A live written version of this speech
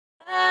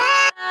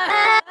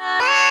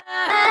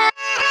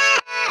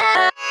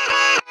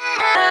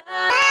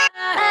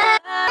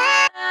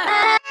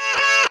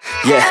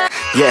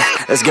yeah,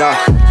 let's go.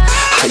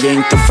 I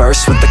ain't the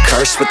first with the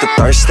curse, with the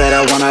thirst that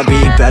I wanna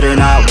be better,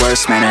 not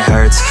worse, man it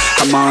hurts.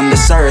 I'm on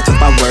this earth with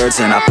my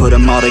words and I put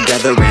them all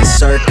together,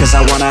 insert, cause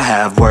I wanna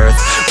have worth.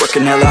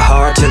 Working hella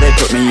hard till they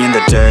put me in the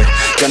dirt.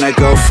 Gonna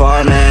go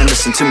far, man,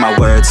 listen to my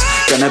words.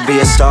 Gonna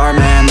be a star,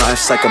 man,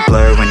 life's like a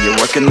blur. When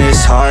you're working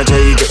this hard, yeah,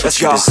 you get what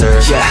you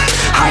deserve. Yeah,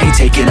 I ain't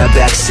taking a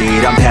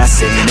backseat, I'm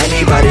passing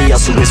anybody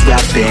else who is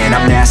rapping.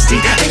 I'm nasty,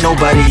 ain't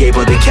nobody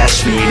able to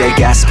catch me. They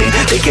gasping,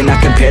 they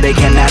cannot compare, they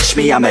can't match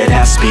me. I'm at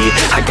half speed,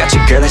 I got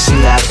your girl and she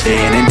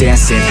laughing and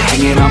dancing,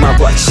 hanging on my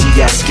butt, she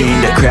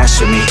asking to crash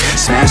with me,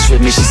 smash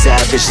with me, she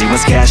savage, she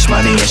wants cash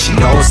money, and she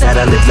knows that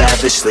I live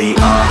lavishly.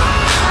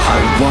 I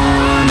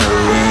wanna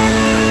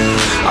live,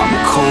 I'm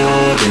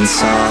cold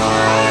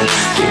inside,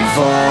 give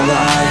all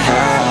I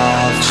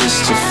have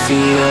just to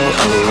feel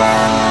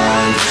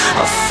alive.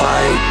 I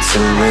fight to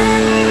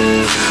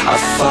live, I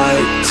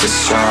fight to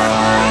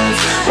strive,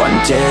 one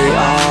day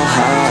I'll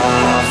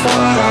have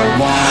what I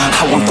want.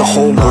 I want the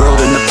whole world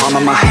in the palm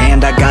of my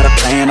hand, I got a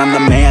plan, I'm the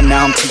man,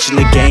 now I'm teaching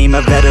the game,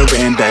 a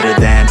veteran, better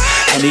than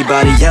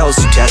anybody else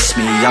who tests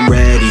me. I'm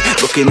ready,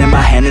 looking at my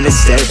hand and it's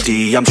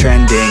steady. I'm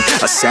trending,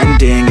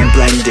 ascending and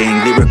blending,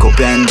 lyrical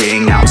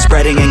bending. Now I'm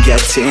spreading and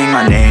getting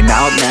my name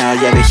out now.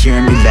 Yeah, they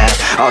hearing me laugh,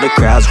 all the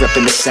crowds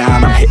repping the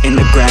sound. I'm hitting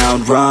the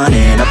ground,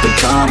 running, up and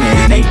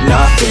coming, ain't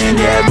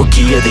nothing. Yeah,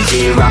 rookie of the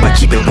year, I'ma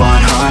keep it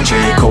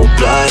 100.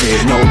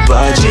 Cold-blooded, no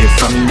budget,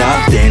 from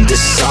nothing to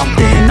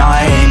something.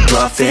 I ain't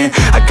bluffing,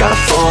 I got a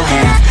full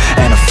hand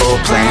and a full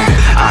plan.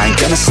 I ain't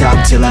gonna stop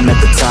till I'm at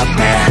the top,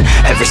 man.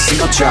 Every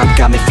single drop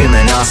got me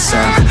feeling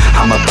awesome.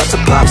 I'm about to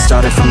pop,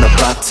 started from the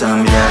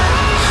bottom, yeah.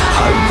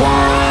 I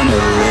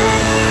wanna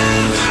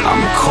live,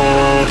 I'm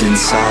cold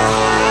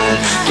inside,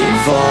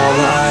 give all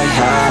I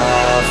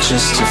have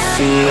just to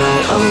feel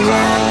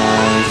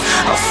alive.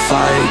 I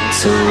fight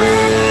to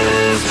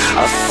live,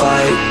 I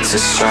fight to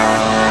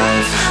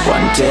strive,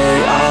 one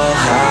day I'll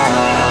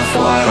have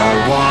what